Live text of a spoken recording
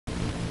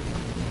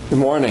Good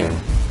morning.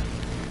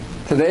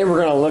 Today we're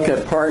going to look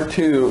at part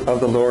 2 of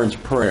the Lord's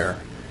Prayer.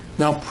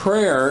 Now,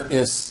 prayer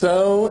is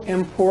so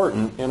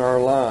important in our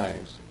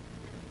lives.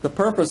 The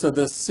purpose of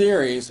this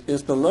series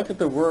is to look at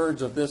the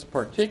words of this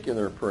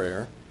particular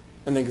prayer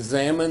and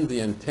examine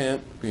the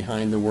intent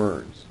behind the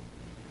words.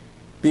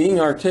 Being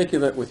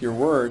articulate with your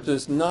words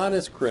is not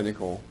as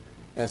critical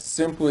as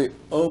simply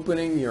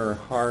opening your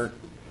heart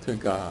to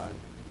God.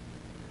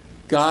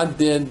 God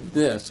did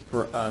this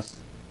for us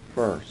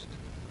first.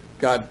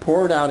 God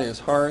poured out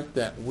his heart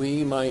that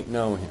we might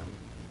know him.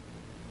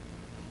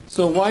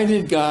 So why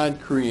did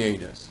God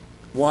create us?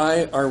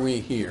 Why are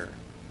we here?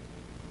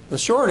 The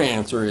short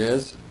answer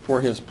is for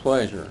his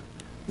pleasure.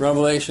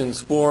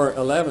 Revelations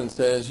 4:11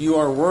 says, "You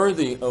are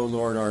worthy, O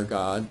Lord our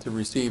God, to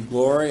receive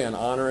glory and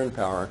honor and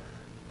power,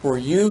 for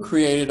you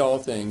created all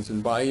things,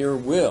 and by your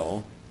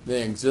will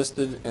they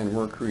existed and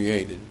were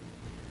created."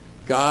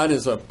 God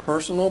is a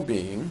personal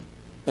being,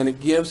 and it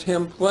gives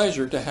him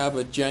pleasure to have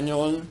a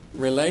genuine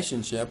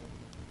relationship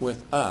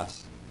with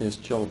us, his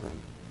children.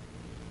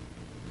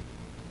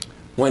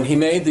 When he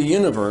made the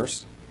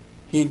universe,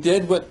 he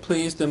did what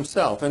pleased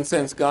himself. And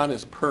since God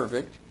is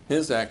perfect,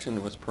 his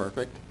action was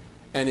perfect,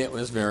 and it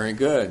was very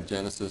good.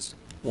 Genesis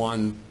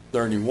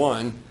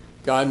 1:31,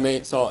 God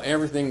saw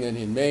everything that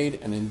he made,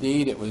 and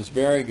indeed it was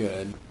very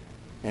good.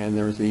 And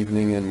there was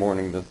evening and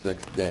morning the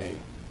sixth day.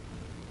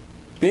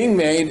 Being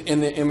made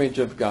in the image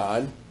of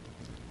God,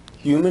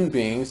 human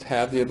beings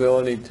have the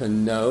ability to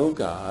know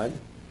God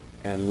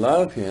and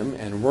love him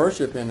and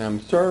worship him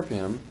and serve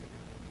him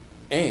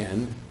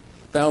and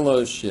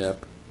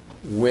fellowship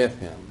with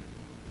him.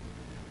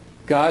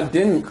 God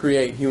didn't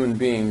create human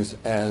beings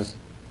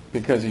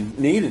because he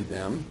needed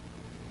them.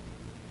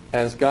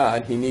 As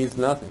God, he needs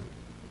nothing.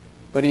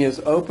 But he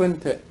is open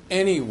to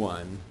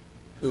anyone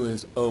who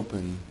is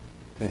open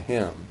to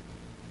him.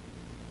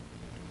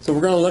 So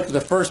we're going to look at the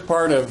first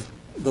part of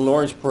the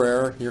Lord's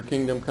Prayer, your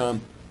kingdom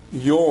come,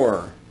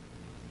 your.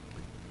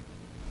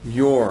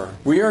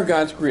 We are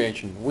God's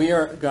creation. We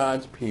are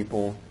God's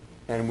people,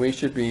 and we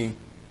should be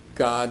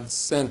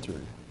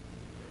God-centered.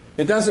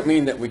 It doesn't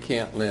mean that we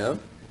can't live.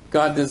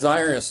 God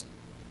desires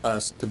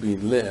us to be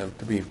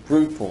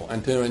fruitful,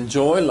 and to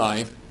enjoy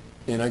life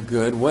in a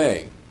good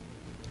way.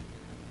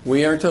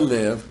 We are to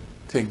live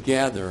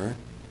together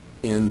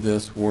in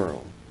this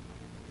world.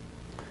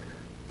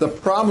 The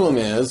problem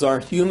is our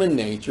human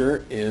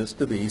nature is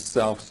to be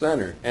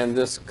self-centered, and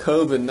this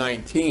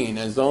COVID-19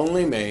 has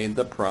only made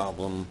the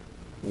problem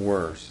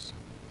worse.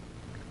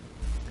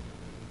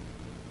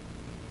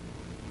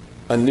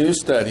 A new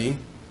study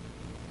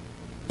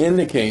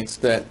indicates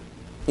that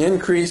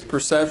increased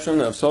perception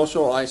of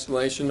social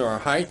isolation or a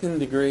heightened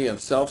degree of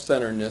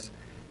self-centeredness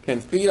can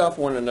feed off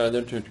one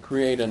another to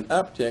create an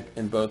uptick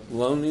in both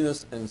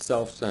loneliness and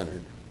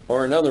self-centered.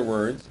 Or in other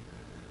words,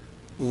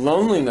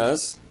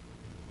 loneliness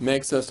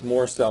makes us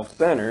more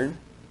self-centered,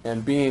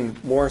 and being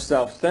more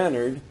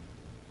self-centered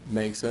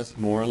makes us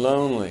more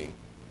lonely.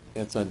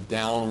 It's a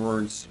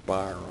downward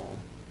spiral.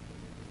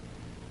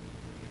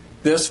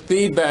 This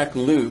feedback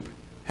loop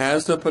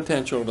has the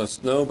potential to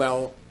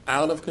snowball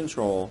out of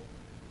control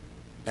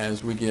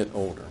as we get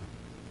older.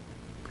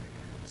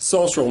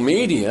 Social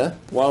media,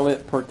 while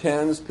it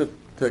pretends to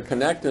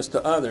connect us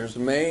to others,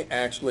 may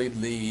actually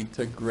lead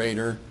to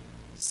greater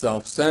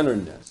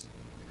self-centeredness.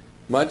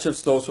 Much of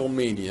social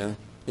media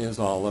is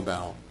all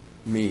about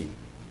me.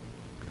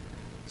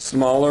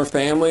 Smaller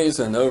families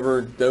and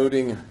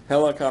over-doting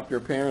helicopter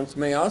parents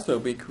may also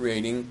be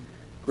creating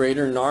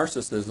greater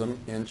narcissism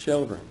in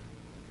children.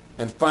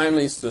 And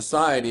finally,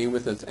 society,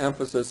 with its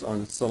emphasis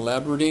on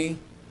celebrity,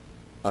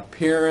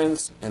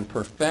 appearance, and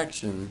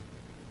perfection,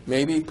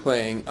 may be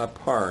playing a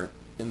part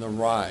in the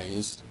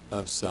rise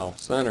of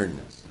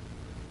self-centeredness.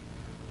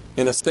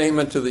 In a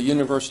statement to the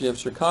University of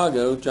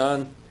Chicago,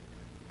 John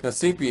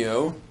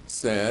Casipio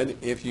said,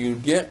 "If you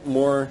get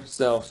more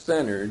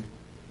self-centered,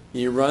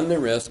 you run the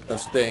risk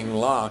of staying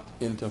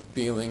locked into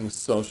feeling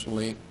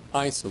socially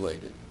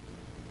isolated."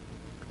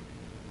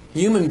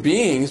 Human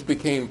beings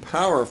became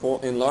powerful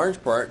in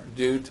large part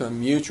due to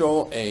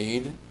mutual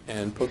aid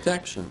and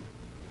protection.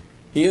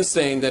 He is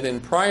saying that in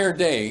prior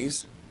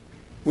days,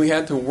 we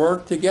had to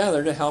work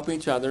together to help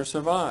each other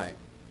survive.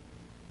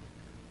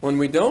 When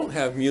we don't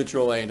have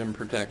mutual aid and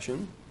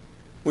protection,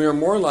 we are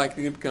more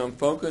likely to become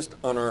focused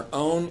on our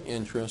own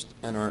interest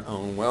and our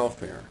own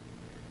welfare.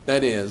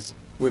 That is,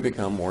 we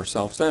become more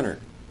self-centered.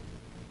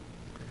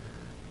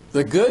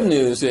 The good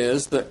news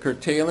is that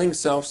curtailing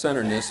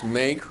self-centeredness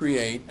may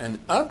create an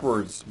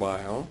upward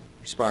spiral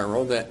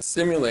that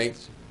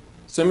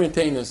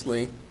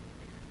simultaneously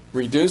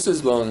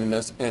reduces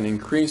loneliness and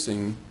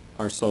increasing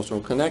our social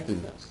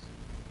connectedness.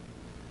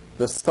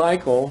 The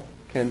cycle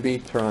can be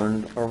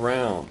turned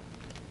around.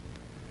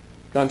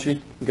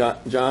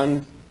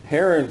 John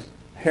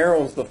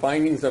heralds the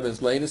findings of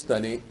his latest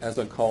study as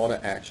a call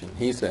to action.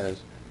 He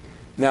says,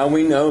 "Now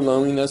we know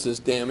loneliness is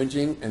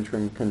damaging and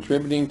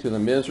contributing to the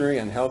misery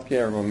and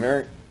healthcare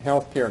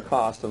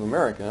costs of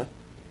America.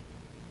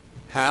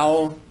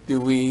 How do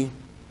we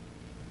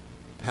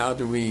how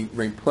do we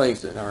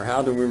replace it, or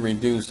how do we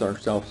reduce our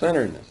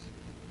self-centeredness?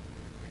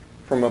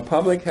 From a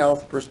public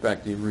health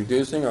perspective,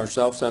 reducing our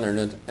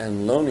self-centeredness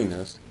and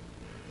loneliness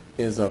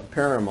is of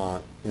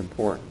paramount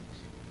importance.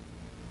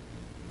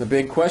 The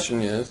big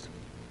question is,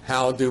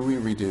 how do we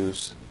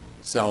reduce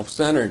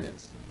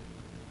self-centeredness?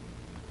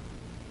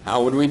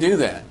 How would we do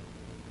that?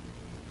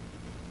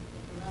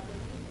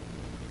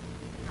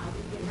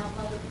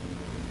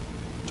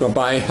 So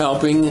by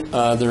helping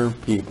other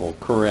people,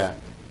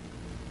 correct.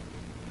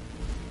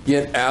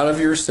 Get out of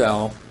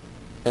yourself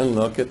and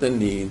look at the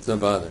needs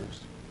of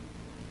others.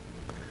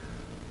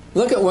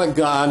 Look at what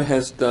God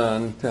has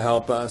done to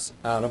help us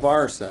out of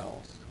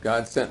ourselves.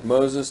 God sent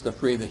Moses to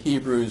free the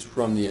Hebrews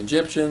from the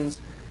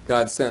Egyptians.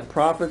 God sent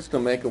prophets to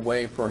make a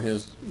way for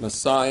his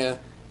Messiah.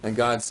 And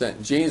God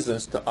sent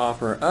Jesus to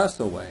offer us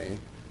a way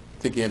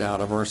to get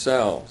out of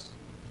ourselves.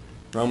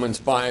 Romans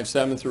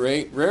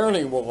 5:7-8,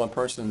 rarely will a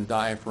person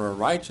die for a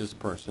righteous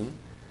person,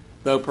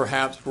 though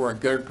perhaps for a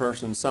good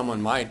person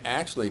someone might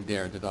actually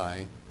dare to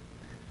die.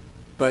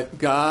 But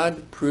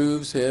God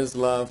proves his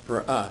love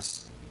for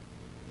us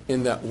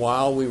in that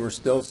while we were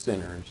still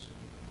sinners,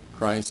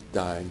 Christ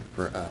died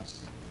for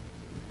us.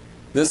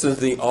 This is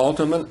the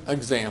ultimate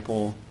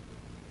example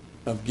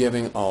of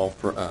giving all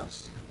for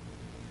us,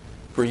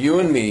 for you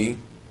and me,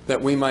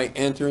 that we might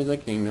enter the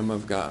kingdom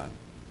of God.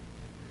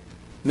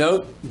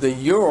 Note, the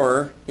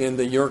your in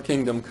the your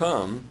kingdom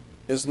come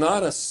is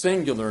not a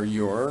singular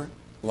your,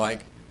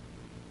 not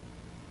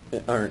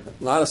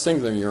a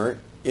singular your.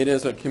 It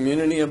is a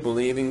community of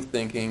believing,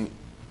 thinking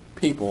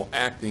people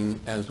acting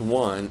as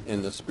one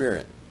in the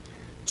Spirit.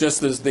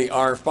 Just as the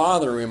Our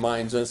Father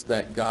reminds us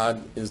that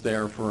God is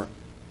there for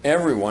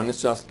everyone,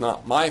 it's just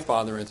not my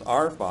Father, it's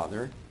our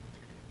Father.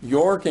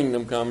 Your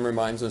kingdom come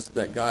reminds us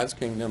that God's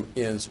kingdom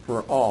is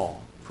for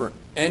all, for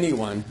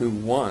anyone who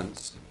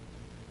wants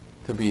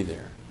to be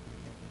there.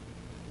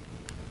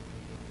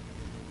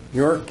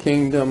 Your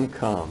kingdom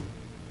come.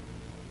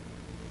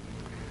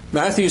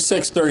 Matthew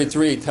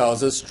 6:33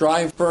 tells us,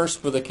 strive first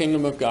for the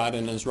kingdom of God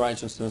and his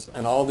righteousness,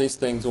 and all these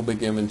things will be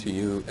given to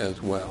you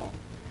as well.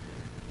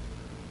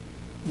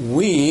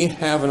 We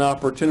have an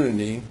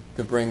opportunity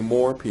to bring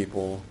more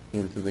people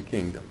into the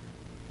kingdom.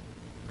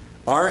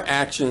 Our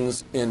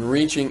actions in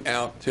reaching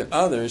out to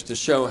others to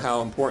show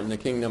how important the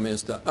kingdom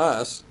is to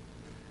us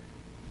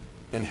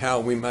and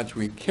how much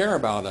we care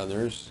about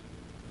others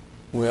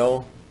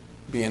will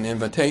be an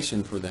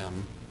invitation for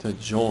them to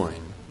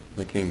join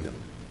the kingdom.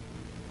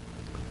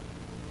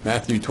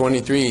 Matthew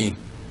 23,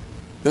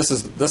 this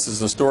is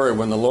the story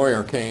when the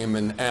lawyer came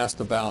and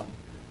asked about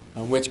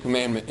which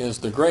commandment is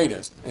the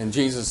greatest. And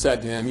Jesus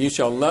said to him, you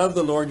shall love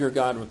the Lord your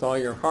God with all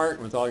your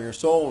heart, with all your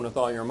soul, and with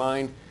all your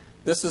mind.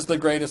 This is the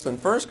greatest and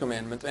first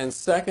commandment, and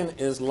second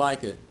is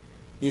like it.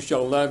 You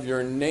shall love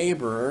your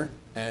neighbor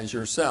as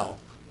yourself.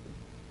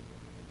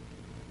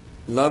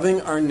 Loving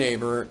our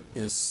neighbor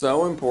is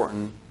so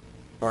important,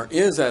 or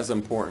is as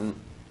important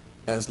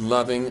as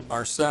loving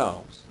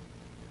ourselves.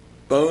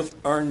 Both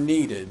are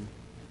needed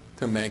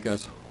to make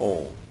us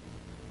whole.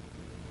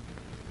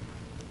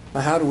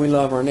 Now, how do we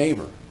love our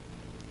neighbor?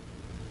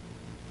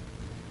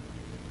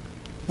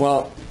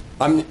 Well,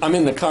 I'm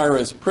in the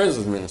Kairos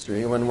prison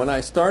ministry. When I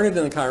started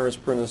in the Kairos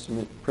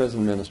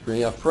prison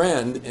ministry, a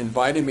friend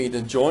invited me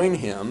to join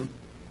him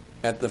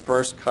at the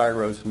first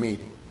Kairos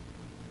meeting.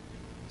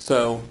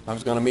 So I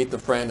was going to meet the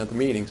friend at the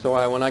meeting.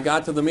 So when I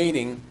got to the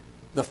meeting,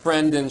 the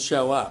friend didn't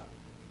show up.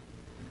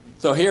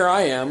 So here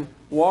I am,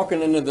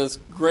 walking into this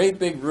great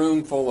big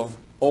room full of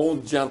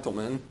old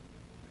gentlemen,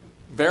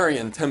 very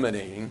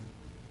intimidating,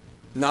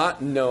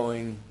 not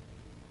knowing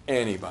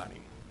anybody.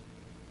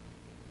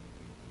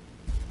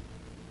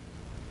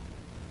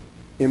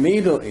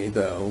 Immediately,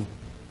 though,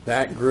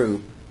 that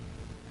group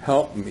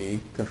helped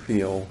me to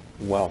feel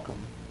welcome.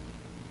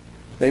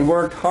 They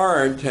worked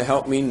hard to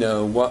help me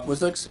know what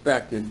was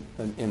expected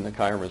in the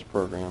Kairos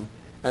program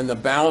and the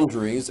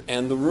boundaries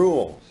and the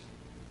rules.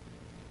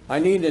 I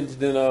needed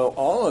to know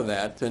all of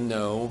that to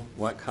know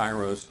what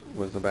Kairos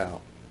was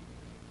about.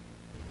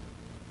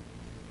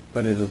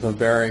 But it is a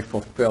very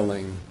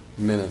fulfilling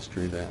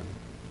ministry then.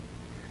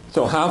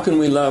 So how can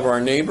we love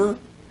our neighbor?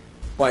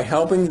 By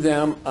helping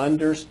them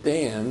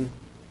understand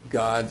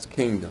God's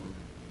kingdom,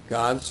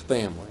 God's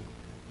family,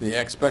 the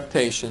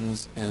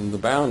expectations and the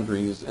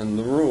boundaries and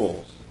the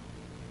rules.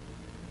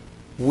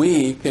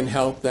 We can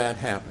help that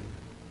happen.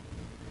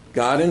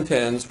 God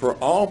intends for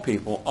all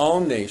people, all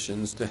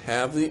nations, to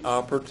have the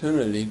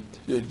opportunity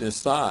to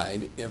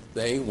decide if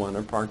they want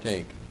to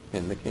partake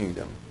in the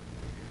kingdom.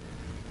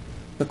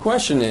 The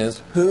question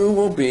is, who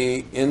will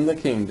be in the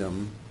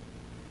kingdom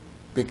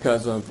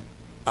because of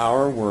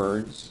our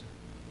words,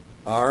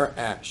 our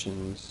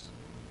actions,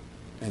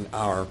 and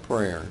our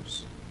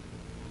prayers?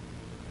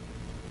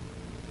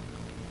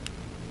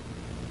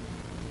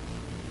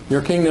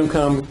 Your kingdom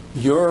come,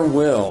 your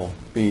will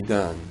be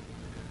done.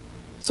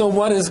 So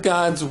what is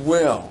God's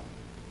will?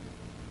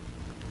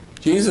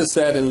 Jesus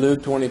said in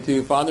Luke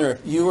 22, Father,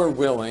 if you are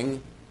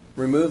willing,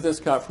 remove this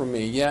cup from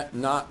me, yet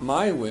not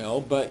my will,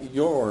 but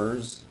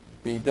yours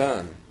be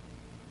done.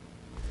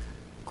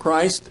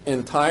 Christ's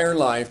entire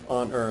life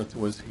on earth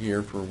was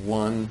here for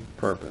one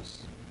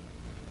purpose: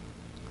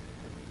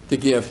 to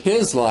give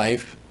his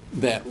life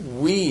that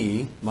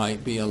we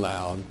might be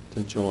allowed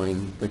to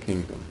join the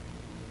kingdom.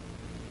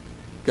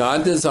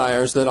 God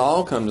desires that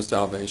all come to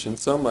salvation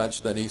so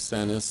much that he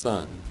sent his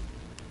Son.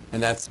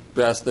 And that's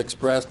best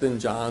expressed in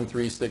John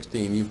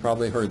 3:16. You've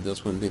probably heard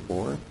this one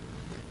before.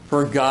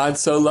 For God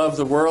so loved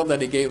the world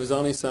that he gave his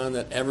only Son,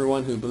 that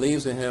everyone who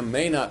believes in him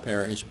may not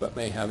perish, but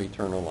may have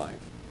eternal life.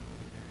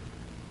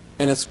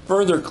 And it's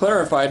further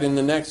clarified in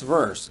the next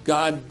verse.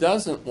 God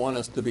doesn't want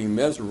us to be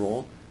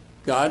miserable.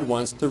 God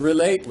wants to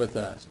relate with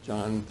us.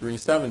 John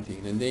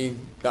 3:17. Indeed,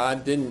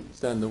 God didn't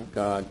send the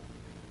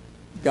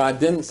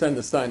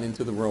Son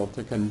into the world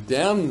to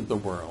condemn the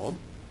world,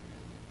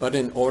 but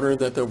in order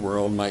that the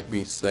world might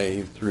be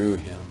saved through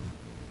him.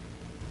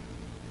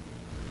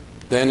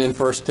 Then in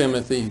 1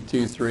 Timothy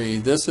 2:3,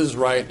 this is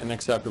right and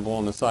acceptable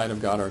in the sight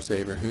of God our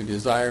Savior, who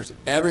desires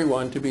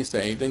everyone to be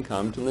saved and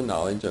come to the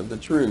knowledge of the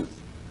truth.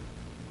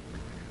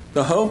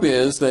 The hope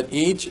is that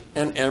each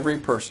and every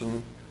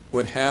person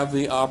would have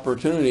the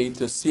opportunity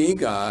to see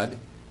God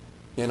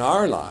in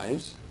our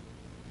lives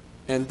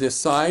and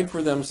decide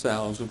for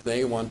themselves if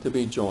they want to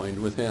be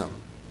joined with him.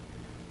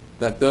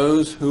 That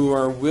those who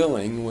are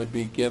willing would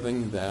be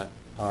given that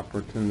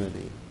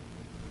opportunity.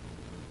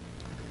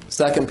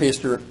 2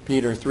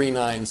 Peter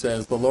 3:9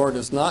 says, the Lord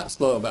is not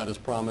slow about his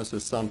promise,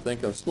 as some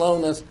think of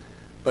slowness,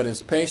 but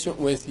is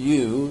patient with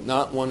you,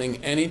 not wanting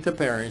any to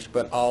perish,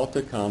 but all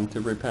to come to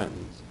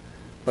repentance.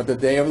 But the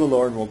day of the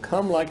Lord will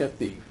come like a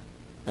thief,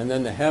 and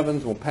then the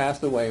heavens will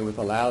pass away with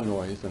a loud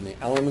noise, and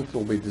the elements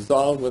will be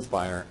dissolved with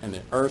fire, and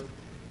the earth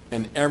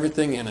and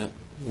everything in it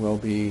will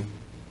be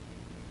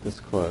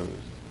disclosed.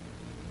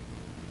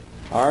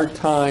 Our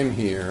time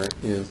here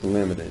is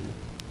limited.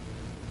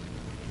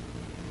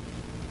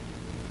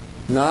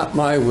 Not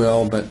my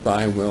will, but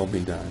thy will be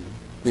done.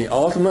 The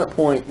ultimate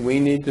point we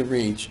need to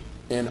reach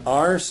in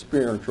our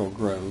spiritual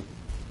growth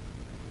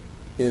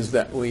is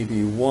that we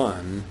be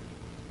one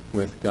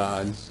with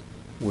God's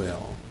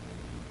will.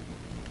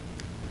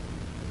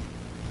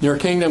 Your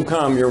kingdom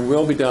come, your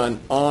will be done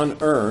on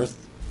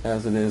earth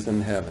as it is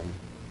in heaven.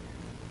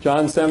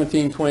 John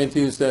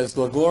 17:22 says,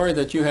 the glory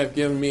that you have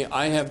given me,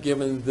 I have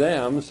given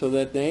them, so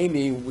that they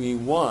may be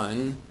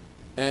one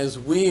as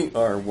we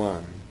are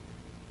one.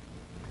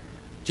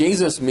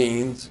 Jesus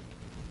means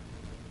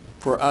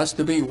for us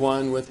to be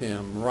one with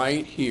him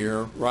right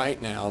here, right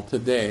now,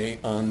 today,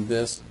 on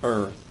this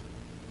earth.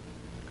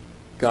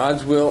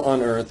 God's will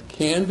on earth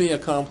can be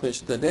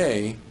accomplished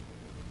today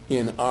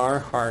in our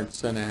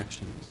hearts and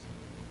actions.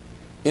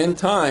 In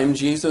time,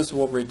 Jesus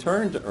will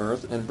return to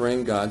earth and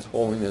bring God's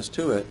holiness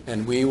to it,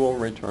 and we will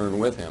return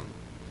with him.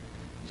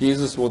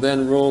 Jesus will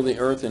then rule the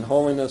earth in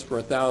holiness for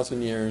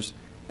 1,000 years,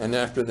 and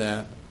after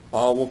that,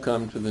 all will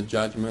come to the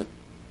judgment,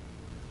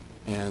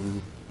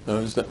 and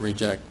those that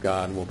reject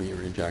God will be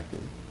rejected.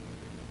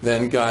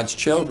 Then God's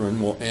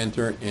children will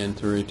enter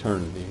into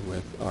eternity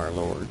with our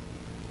Lord.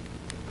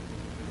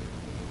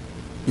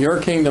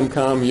 Your kingdom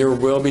come, your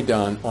will be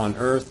done on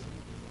earth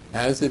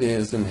as it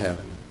is in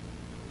heaven.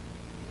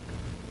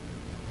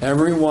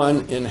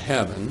 Everyone in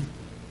heaven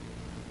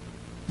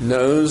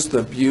knows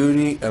the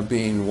beauty of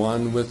being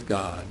one with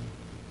God.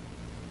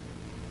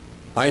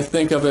 I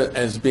think of it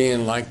as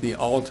being like the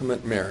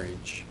ultimate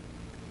marriage.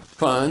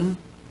 Fun,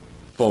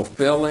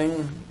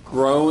 fulfilling,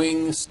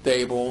 growing,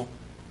 stable,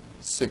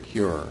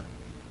 secure.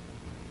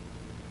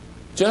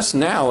 Just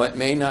now it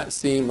may not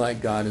seem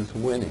like God is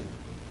winning,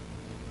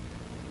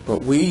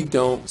 but we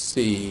don't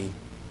see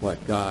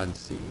what God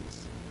sees.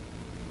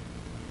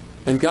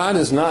 And God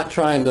is not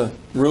trying to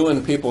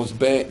ruin people's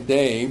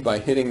day by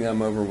hitting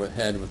them over the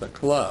head with a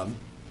club.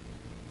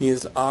 He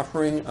is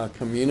offering a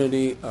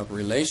community of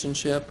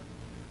relationship,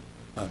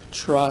 of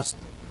trust,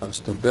 of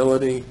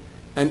stability,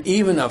 and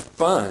even of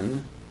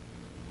fun,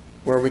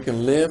 where we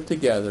can live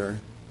together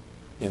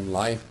in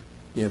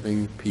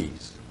life-giving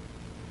peace.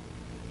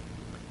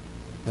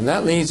 And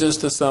that leads us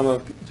to some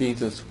of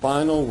Jesus'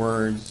 final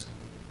words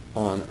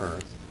on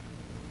earth.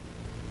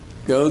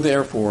 Go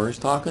therefore, he's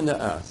talking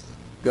to us.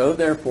 Go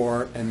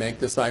therefore and make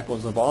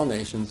disciples of all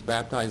nations,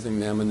 baptizing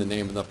them in the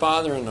name of the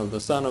Father and of the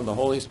Son and of the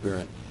Holy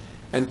Spirit,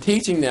 and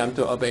teaching them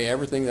to obey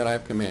everything that I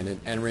have commanded.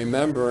 And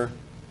remember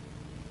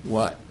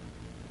what?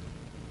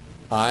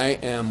 I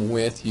am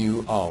with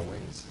you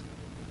always,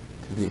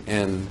 to the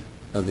end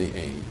of the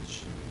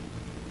age.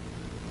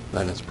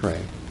 Let us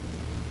pray.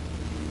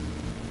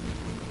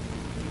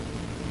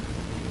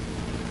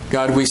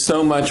 God, we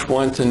so much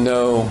want to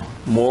know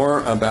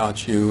more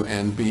about you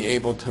and be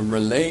able to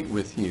relate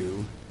with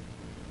you,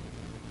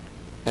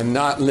 and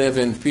not live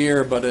in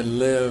fear, but to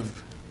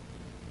live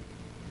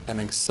an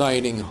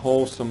exciting,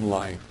 wholesome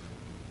life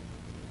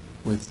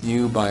with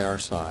you by our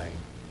side,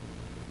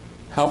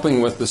 helping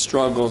with the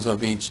struggles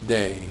of each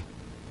day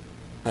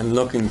and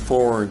looking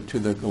forward to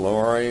the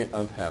glory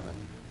of heaven.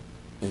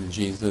 In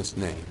Jesus'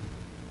 name,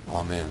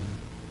 amen.